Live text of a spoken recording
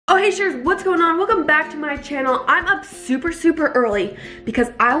hey shares, what's going on? Welcome back to my channel. I'm up super early because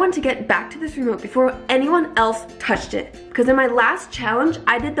I want to get back to this remote before anyone else touched it. Because in my last challenge,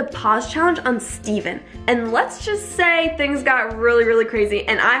 I did the pause challenge on Steven. And let's just say things got really crazy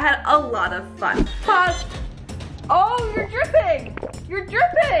and I had a lot of fun. Pause. Oh, you're dripping! You're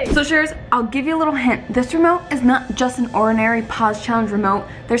dripping! So shares, I'll give you a little hint. This remote is not just an ordinary pause challenge remote.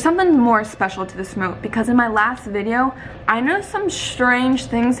 There's something more special to this remote because in my last video, I noticed some strange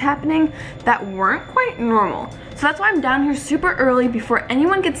things happening that weren't quite normal. So that's why I'm down here super early before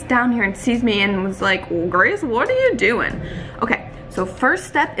anyone gets down here and sees me and was like, well, Grace, what are you doing? Okay. So first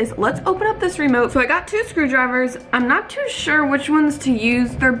step is let's open up this remote. So I got 2 screwdrivers. I'm not too sure which ones to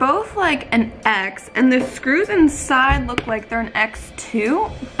use. They're both like an X and the screws inside look like they're an X too,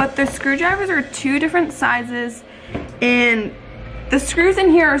 but the screwdrivers are 2 different sizes and the screws in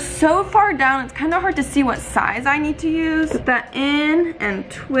here are so far down it's kind of hard to see what size I need to use. Put that in and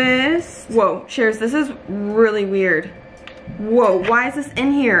twist. Whoa, shares, this is really weird. Whoa, why is this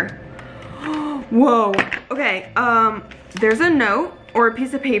in here? Whoa, okay, there's a note or a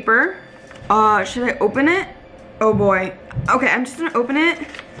piece of paper. Should I open it? Oh boy. Okay, I'm just gonna open it.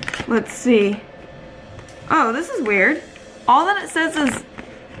 Let's see. Oh, this is weird. All that it says is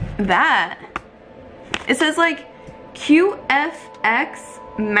that. It says like QFX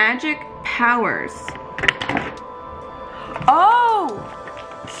magic powers. Oh,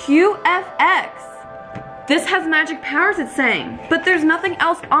 QFX. This has magic powers, it's saying. But there's nothing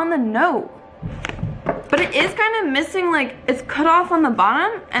else on the note. But it is kind of missing, like, it's cut off on the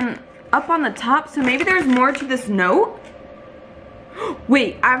bottom and up on the top, so maybe there's more to this note?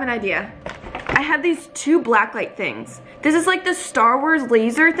 Wait, I have an idea. I have these 2 blacklight things. This is like the Star Wars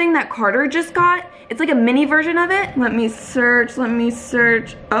laser thing that Carter just got. It's like a mini version of it. Let me search.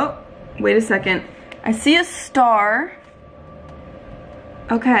 Oh, wait a second. I see a star.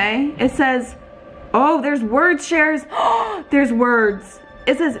 Okay, it says, oh, there's words, shares. There's words.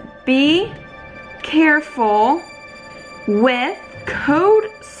 It says, be careful with code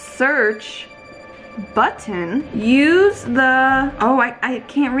search button. Use the, oh, I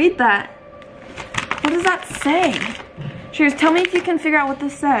can't read that. What does that say? Shares, tell me if you can figure out what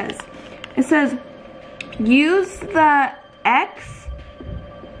this says. It says, use the X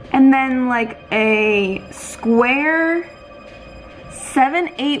and then like a square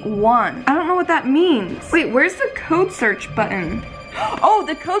 781. I don't know what that means. Wait, where's the code search button? Oh,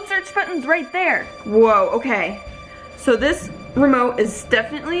 the code search button's right there. Whoa, okay. So this remote is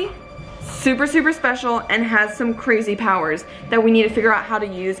definitely super special and has some crazy powers that we need to figure out how to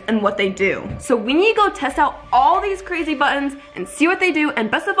use and what they do. So we need to go test out all these crazy buttons and see what they do,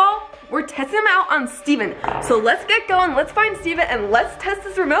 and best of all, we're testing them out on Steven. So let's get going, let's find Steven and let's test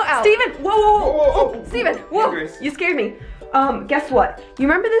this remote out. Steven, whoa. Oh, Steven, whoa, you scared me. Guess what? You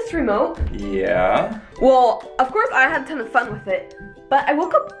remember this remote? Yeah. Well, of course I had a ton of fun with it, but I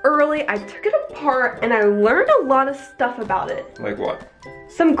woke up early, I took it apart, and I learned a lot of stuff about it. Like what?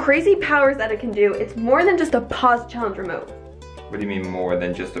 Some crazy powers that it can do. It's more than just a pause challenge remote. What do you mean more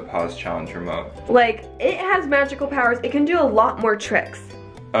than just a pause challenge remote? Like, it has magical powers. It can do a lot more tricks.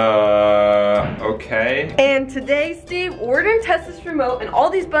 Okay. And today, Steve, we're gonna test this remote and all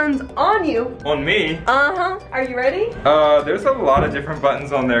these buttons on you. On me? Uh-huh. Are you ready? There's a lot of different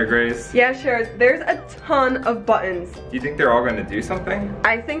buttons on there, Grace. Yeah, sure. There's a ton of buttons. Do you think they're all gonna do something?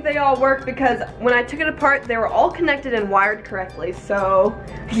 I think they all work because when I took it apart, they were all connected and wired correctly. So,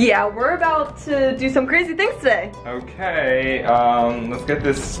 yeah, we're about to do some crazy things today. Okay, let's get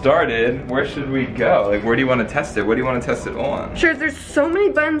this started. Where should we go? Like, where do you want to test it? What do you want to test it on? Sure, there's so many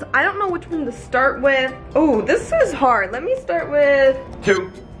buttons. I don't know which one to start with. Oh, this is hard. Let me start with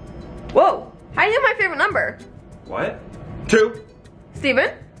 2. Whoa, how do you know my favorite number? What? 2.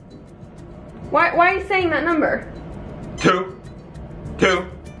 Steven? Why are you saying that number? 2. Steven!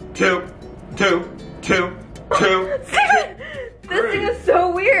 This thing is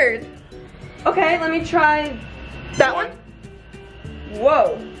so weird. Okay, let me try that one.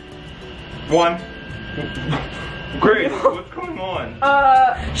 Whoa. 1. Grace, what's going on?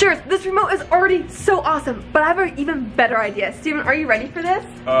 Sure, this remote is already so awesome, but I have an even better idea. Steven, are you ready for this?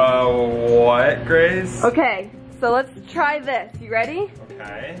 What, Grace? Okay, so let's try this. You ready?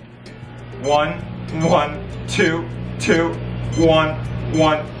 Okay. 1, 2, 1,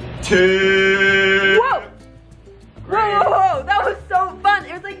 2. Whoa! Whoa, that was so fun.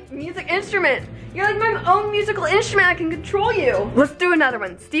 It was like a music instrument. You're like my own musical instrument. I can control you. Let's do another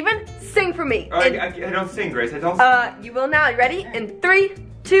one. Steven, sing for me. I don't sing, Grace. I don't sing. You will now. You ready? In 3,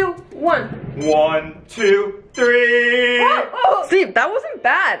 2, 1. 1, 2, 3. Oh, Steve, that wasn't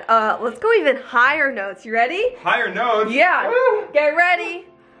bad. Let's go even higher notes. You ready? Higher notes? Yeah. Get ready.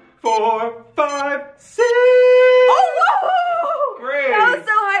 4, 5, 6. Oh, whoa! Great. That was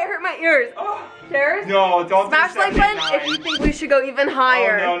so high, it hurt my ears. Oh. Shares? No, don't smash do like 7, 8, button 9. if you think we should go even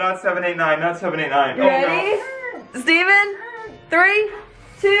higher. Oh no, not 7, 8, 9, not 7, 8, 9. You ready? No. Steven? 3,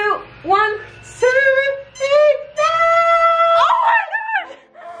 2, 1. 7, 8, 9. Oh my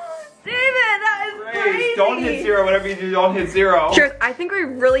gosh! Steven, that is crazy. Don't hit 0. Whatever you do, don't hit 0. Sure, I think we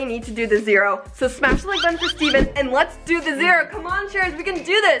really need to do the 0. So smash the like button for Steven and let's do the 0. Come on, Shares, we can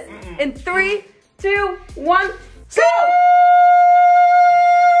do this. In 3, 2, 1, go!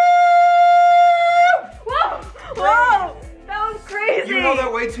 Whoa! Whoa! That was crazy. You held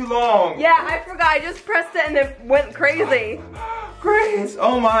that way too long. Yeah, I forgot. I just pressed it and it went crazy. Grace,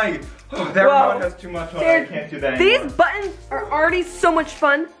 oh my. Oh, that remote has too much on it. I can't do that anymore. These buttons are already so much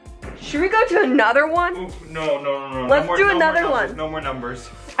fun. Should we go to another one? Ooh, no. Let's do another one. No more numbers.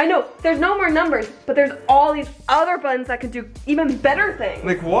 I know, there's no more numbers, but there's all these other buttons that could do even better things.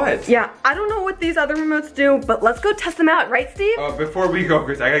 Like what? Yeah, I don't know what these other remotes do, but let's go test them out, right, Steve? Before we go,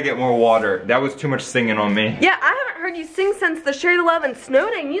 Grace, I gotta get more water. That was too much singing on me. Yeah, I haven't heard you sing since the Share the Love and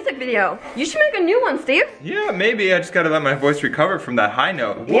Snow Day music video. You should make a new one, Steve. Yeah, maybe. I just gotta let my voice recover from that high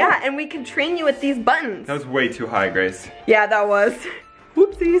note. Whoa. Yeah, and we can train you with these buttons. That was way too high, Grace. Yeah, that was.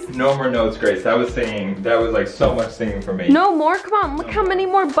 Whoopsies. No more notes, Grace. That was singing. That was like so much singing for me. No more? Come on, look how many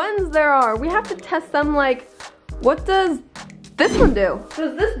more buttons there are. We have to test them like, what does this one do?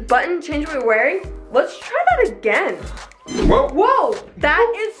 Does this button change what we're wearing? Let's try that again. Whoa. Whoa,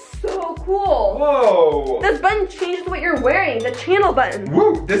 that is so cool. Whoa. This button changes what you're wearing, the channel button.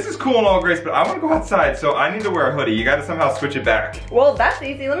 Woo, this is cool and all, Grace, but I want to go outside, so I need to wear a hoodie. You gotta somehow switch it back. Well, that's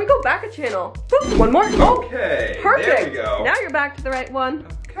easy. Let me go back a channel. Boop, one more. Okay. Perfect. There we go. Now you're back to the right one.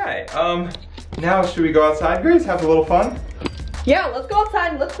 Okay. Now should we go outside, Grace? Have a little fun? Yeah, let's go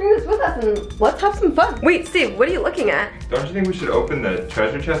outside and let's bring this with us and let's have some fun. Wait, Steve, what are you looking at? Don't you think we should open the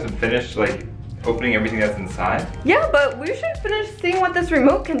treasure chest and finish, like, opening everything that's inside? Yeah, but we should finish seeing what this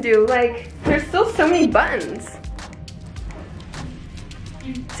remote can do. Like, there's still so many buttons.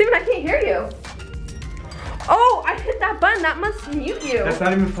 Steven, I can't hear you. Oh, I hit that button. That must mute you. That's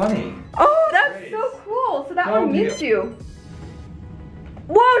not even funny. Oh, that's Grace. so cool. So that No, one mutes you.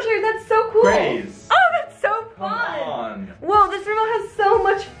 Whoa, Sherry, that's so cool. Grace. Oh, that's so Come fun. on. Whoa, this remote has so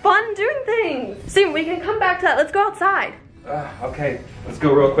much fun doing things. Steven, we can come back to that. Let's go outside. Okay, let's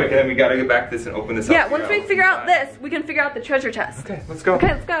go real quick and then we gotta get back to this and open this up. Yeah, once we figure out this, we can figure out the treasure chest. Okay, let's go.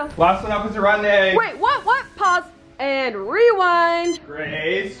 Okay, let's go. Last one up is running. Wait, what? Pause and rewind.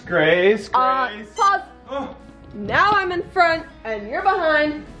 Grace. Pause. Oh. Now I'm in front and you're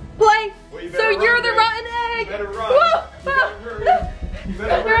behind. Play. Well, you so better you're run, the Grace. rotten egg. You better run. Whoa. You better hurry. You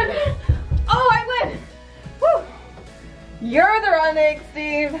better run. Oh, I win. Woo. You're the rotten egg,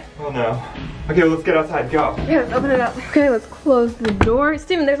 Steve. Oh no. Okay, let's get outside. Go. Yeah, let's open it up. Okay, let's close the door.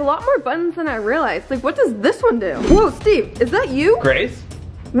 Steven, there's a lot more buttons than I realized. Like, what does this one do? Whoa, Steve, is that you? Grace?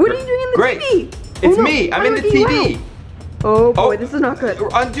 What are you doing in the Grace, TV? It's no, me. I'm in the why do I get TV. you out? Oh boy, this is not good.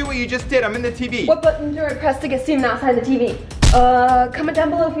 Undo what you just did. I'm in the TV. What button do I press to get Steven outside the TV? Comment down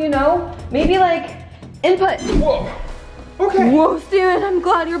below if you know. Maybe like input. Whoa. Okay. Whoa, Steven, I'm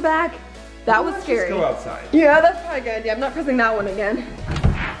glad you're back. That was scary. Let's go outside. Yeah, that's probably good. Yeah, I'm not pressing that one again.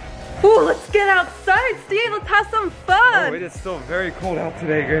 Ooh, let's get outside, Steve. Let's have some fun. Oh, it is still very cold out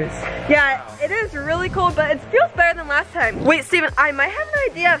today, Grace. Yeah, it is really cold, but it feels better than last time. Wait, Steven, I might have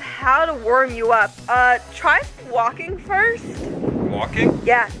an idea of how to warm you up. Try walking first. Walking?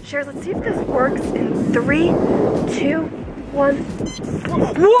 Yeah, Shares, let's see if this works in 3, 2, 1.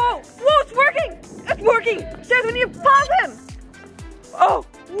 Whoa, it's working. It's working. Shares, we need to pause him. Oh,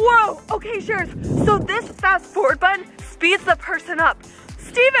 whoa. Okay, Shares, so this fast forward button speeds the person up.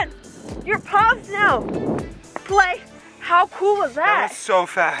 Steven, you're paused now. Play. How cool was that? That was so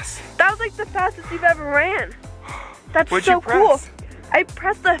fast. That was like the fastest you've ever ran. That's What'd so you press? cool. I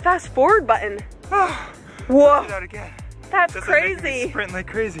pressed the fast forward button. Whoa. Whoa. Do that again. That's Like making me crazy. sprint like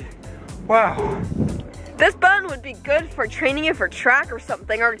crazy. Wow. This button would be good for training you for track or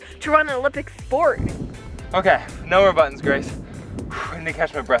something, or to run an Olympic sport. Okay, no more buttons, Grace. I need to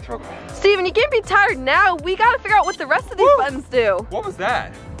catch my breath real quick. Steven, you can't be tired now. We gotta figure out what the rest of these buttons do. What was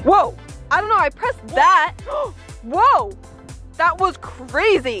that? Whoa, I don't know, I pressed that. Whoa, that was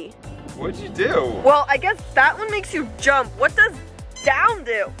crazy. What'd you do? Well, I guess that one makes you jump. What does down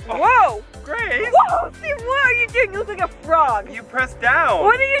do? Whoa. Grace! Whoa, Steve, what are you doing? You look like a frog. You pressed down.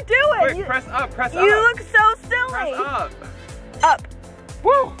 What are you doing? Wait, press up, press up. You look so silly. Press up. Up.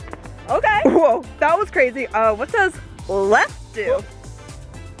 Whoa. Okay. Whoa, that was crazy. What does left do? Whoa.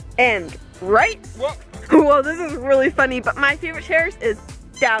 And right? Whoa. Whoa, this is really funny, but my favorite Shares is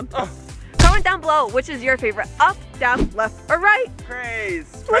down. Oh. Comment comment down below which is your favorite. Up, down, left, or right.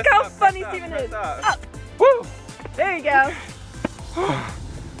 Praise. Look how funny Steven is. Up. Woo. There you go.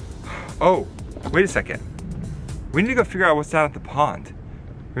 Oh, wait a second. We need to go figure out what's down at the pond.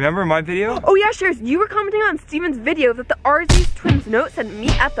 Remember my video? Oh yeah, sure. You were commenting on Steven's video that the RZ twins note said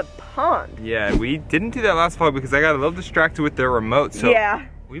meet at the pond. Yeah, we didn't do that last vlog because I got a little distracted with their remote. So yeah.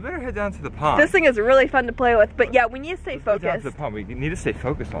 We better head down to the pond. This thing is really fun to play with, but yeah, we need to stay focused. Down to the pond. We need to stay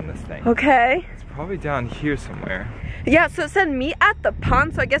focused on this thing. Okay. It's probably down here somewhere. Yeah, so it said meet at the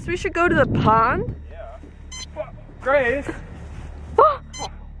pond, so I guess we should go to the pond. Yeah. Grace.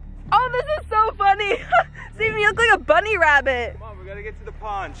 Oh, this is so funny. Steven, you look like a bunny rabbit. Come on, we gotta get to the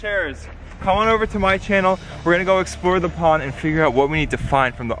pond. Chairs. Come on over to my channel. We're gonna go explore the pond and figure out what we need to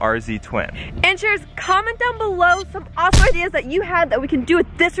find from the RZ twin. And Chairs, comment down below some awesome ideas that you had that we can do with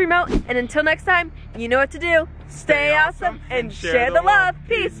this remote. And until next time, you know what to do. Stay awesome and share the love.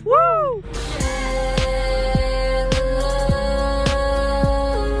 Peace. Woo!